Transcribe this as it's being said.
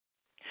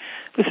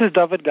This is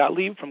David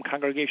Gottlieb from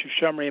Congregation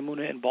Shomrei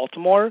Emunah in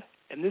Baltimore,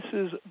 and this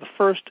is the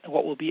first in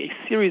what will be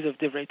a series of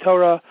Divrei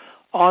Torah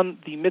on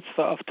the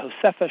mitzvah of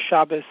Tosefah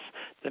Shabbos,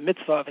 the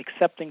mitzvah of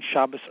accepting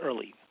Shabbos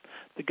early.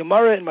 The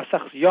Gemara in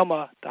Masechus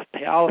Yoma, Daf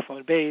Pei Aleph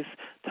Amud Beis,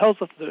 tells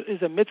us there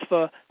is a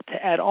mitzvah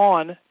to add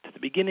on to the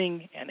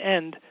beginning and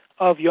end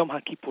of Yom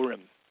HaKippurim.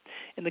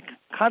 In the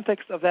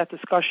context of that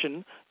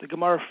discussion, the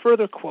Gemara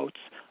further quotes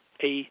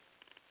a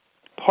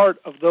part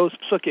of those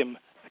psukim,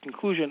 the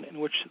conclusion in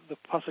which the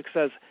pasuk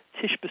says,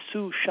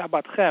 Tishbesu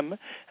Shabbatchem,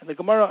 and the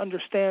Gemara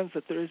understands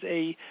that there is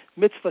a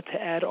mitzvah to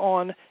add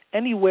on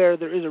anywhere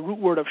there is a root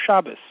word of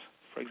Shabbos.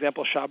 For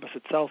example, Shabbos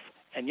itself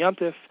and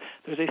Yontif.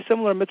 There's a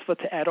similar mitzvah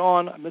to add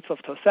on, a mitzvah of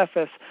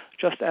Tosefes,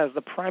 just as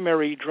the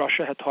primary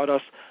drasha had taught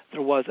us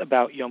there was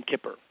about Yom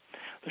Kippur.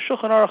 The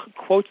Shulchan Aruch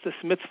quotes this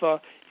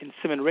mitzvah in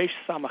Siman Reish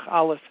Samach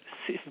Aleph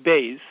Sif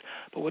Beis,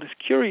 but what is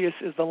curious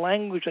is the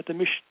language that the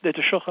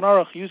Shulchan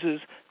Aruch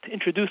uses to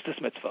introduce this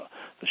mitzvah.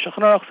 The Shulchan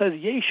Aruch says,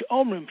 Yesh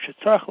omrim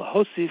shetzarach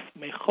lahosif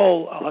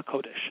mechol al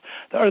hakodesh.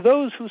 There are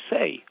those who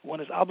say one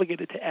is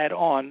obligated to add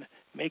on,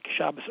 make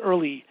Shabbos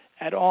early,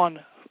 add on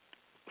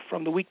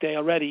from the weekday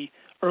already,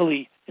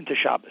 early into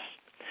Shabbos.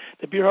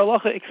 The Bir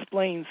Halacha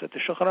explains that the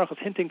Shulchan Aruch is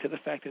hinting to the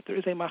fact that there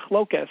is a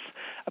machlokes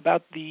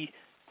about the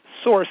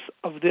source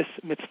of this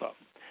mitzvah.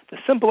 The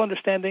simple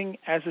understanding,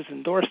 as is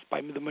endorsed by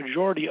the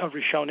majority of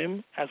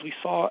Rishonim, as we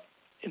saw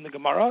in the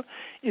Gemara,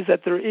 is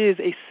that there is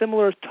a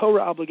similar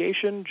Torah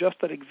obligation, just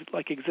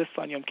like exists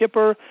on Yom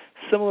Kippur,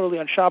 similarly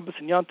on Shabbos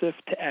and Yontif,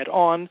 to add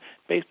on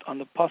based on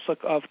the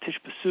pasuk of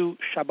Tishbesu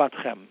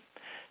Shabbatchem.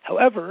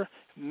 However,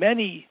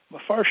 many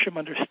Mefarshim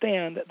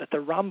understand that the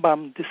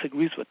Rambam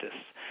disagrees with this,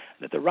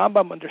 that the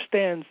Rambam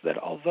understands that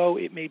although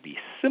it may be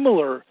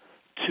similar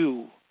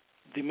to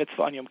the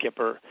mitzvah on Yom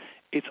Kippur,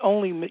 it's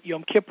only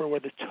Yom Kippur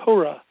where the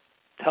Torah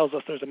tells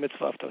us there's a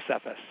mitzvah of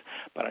Tosefes.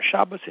 But on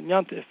Shabbos and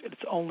Yontif,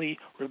 it's only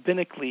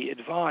rabbinically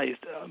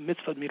advised,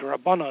 mitzvah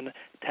midrabanan,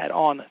 to add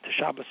on to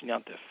Shabbos and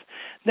Yontif.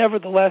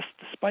 Nevertheless,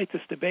 despite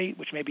this debate,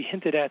 which may be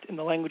hinted at in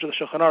the language of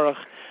the Shulchan Aruch,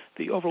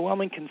 the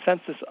overwhelming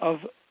consensus of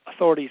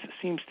authorities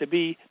seems to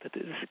be that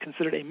this is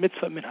considered a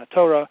mitzvah min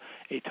haTorah,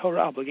 a Torah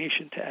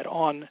obligation to add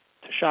on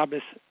to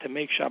Shabbos, to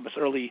make Shabbos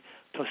early,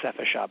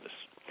 Tosefes Shabbos.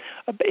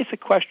 A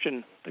basic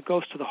question that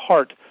goes to the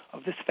heart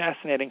of this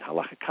fascinating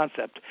halachic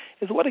concept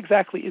is what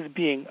exactly is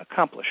being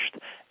accomplished.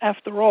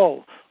 After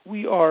all,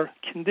 we are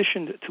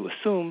conditioned to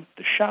assume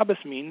that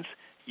Shabbos means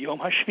Yom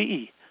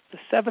HaShvi'i, the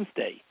seventh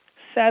day,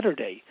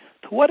 Saturday.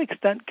 To what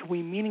extent can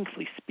we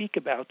meaningfully speak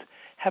about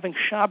having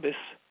Shabbos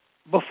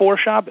before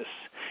Shabbos?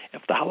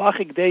 If the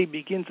halachic day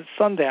begins at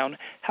sundown,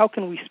 how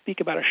can we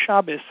speak about a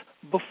Shabbos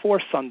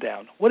before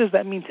sundown? What does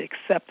that mean to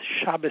accept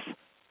Shabbos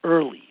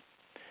early?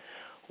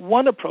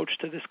 One approach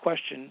to this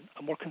question,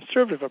 a more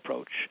conservative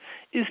approach,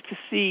 is to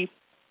see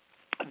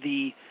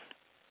the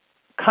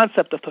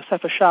concept of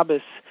Tosefah Shabbos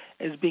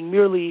as being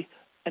merely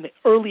an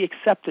early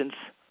acceptance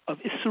of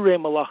Isurei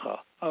Malacha,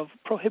 of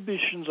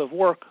prohibitions of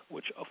work,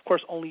 which of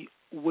course only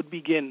would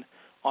begin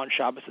on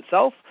Shabbos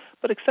itself,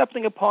 but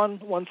accepting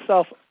upon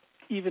oneself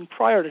even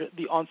prior to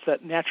the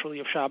onset naturally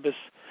of Shabbos,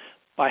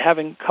 by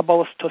having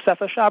Kabbalas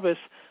Tosefah Shabbos,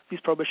 these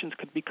prohibitions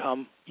could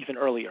become even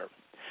earlier.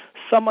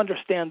 Some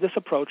understand this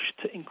approach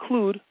to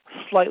include,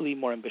 slightly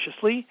more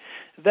ambitiously,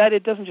 that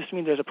it doesn't just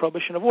mean there's a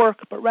prohibition of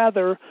work, but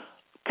rather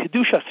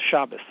Kedushas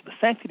Shabbos, the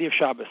sanctity of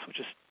Shabbos, which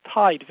is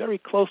tied very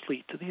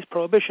closely to these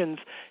prohibitions,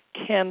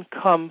 can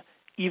come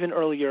even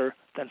earlier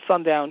than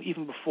sundown,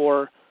 even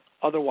before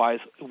otherwise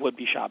it would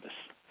be Shabbos.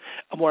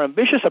 A more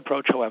ambitious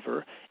approach,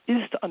 however,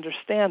 is to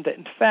understand that,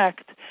 in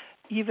fact,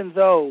 even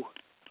though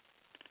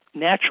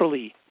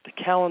naturally the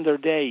calendar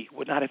day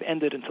would not have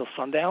ended until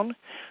sundown,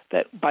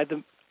 that by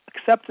the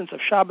acceptance of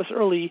Shabbos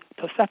early,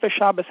 Tosefah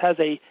Shabbos has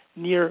a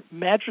near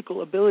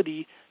magical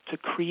ability to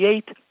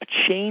create a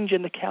change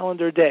in the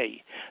calendar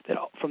day. That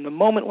from the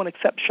moment one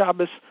accepts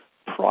Shabbos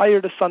prior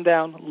to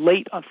sundown,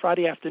 late on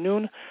Friday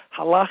afternoon,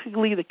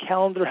 halachically the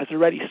calendar has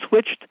already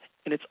switched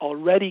and it's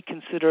already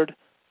considered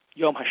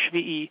Yom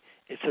HaShvi'i,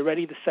 it's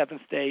already the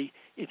seventh day,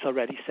 it's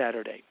already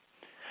Saturday.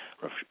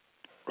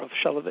 Rav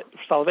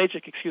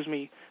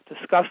Soloveitchik,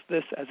 discussed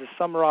this as is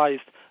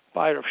summarized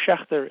by Rav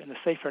Shechter in the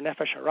Sefer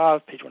Nefesh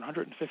Harav, page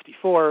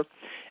 154,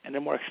 and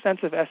a more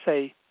extensive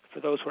essay for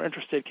those who are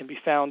interested can be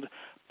found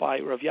by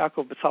Rav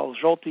Yaakov Betzalel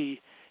Zolti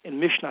in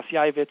Mishnas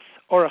Yaivitz,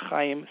 Orach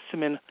Chaim,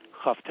 Siman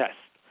Chav Tes.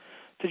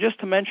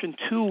 To mention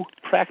two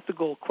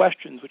practical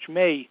questions which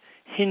may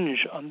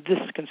hinge on this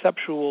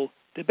conceptual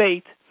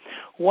debate,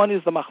 one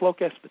is the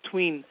machlokes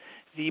between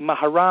the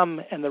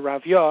Maharam and the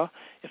Ravya.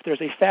 If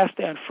there's a fast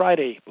day on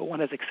Friday, but one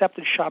has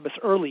accepted Shabbos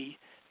early,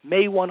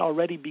 may one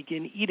already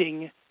begin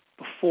eating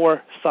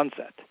before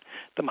sunset?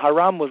 The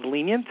Maharam was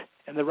lenient,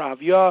 and the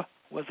Ravya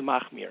was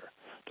machmir.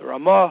 The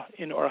Ramah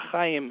in Orach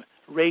Chaim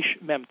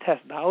Reish Mem Tes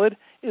Dalid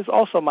is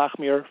also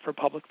machmir for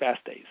public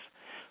fast days.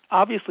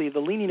 Obviously, the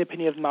lenient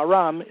opinion of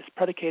Maharam is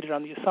predicated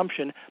on the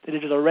assumption that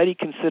it is already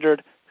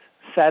considered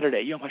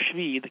Saturday, Yom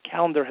HaShvi, the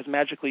calendar has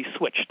magically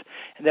switched,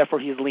 and therefore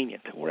he is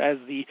lenient, whereas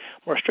the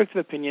more restrictive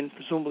opinion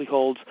presumably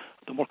holds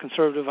the more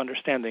conservative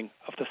understanding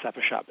of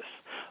Tosefes Shabbos.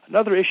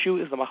 Another issue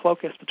is the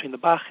machlokes between the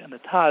Bach and the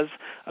Taz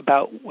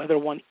about whether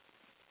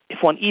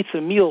if one eats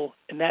a meal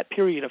in that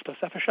period of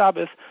Tosefes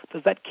Shabbos,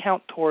 does that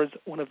count towards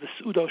one of the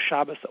Seudos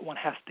Shabbos that one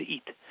has to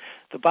eat?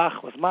 The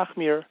Bach was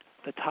Machmir,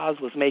 the Taz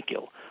was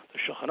Mekil. The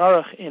Shulchan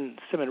Aruch in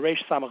Siman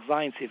Reish Samach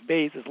Zayin Sif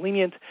Beis is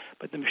lenient,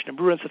 but the Mishnah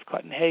Berurah in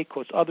Sifkat and Hay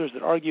quotes others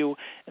that argue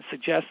and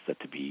suggests that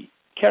to be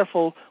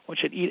careful, one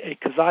should eat a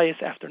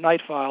kazayas after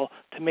nightfall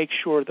to make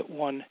sure that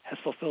one has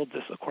fulfilled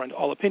this according to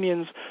all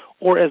opinions,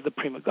 or as the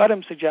Prima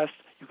Gadim suggests,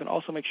 you can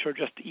also make sure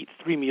just to eat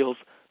 3 meals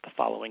the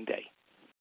following day.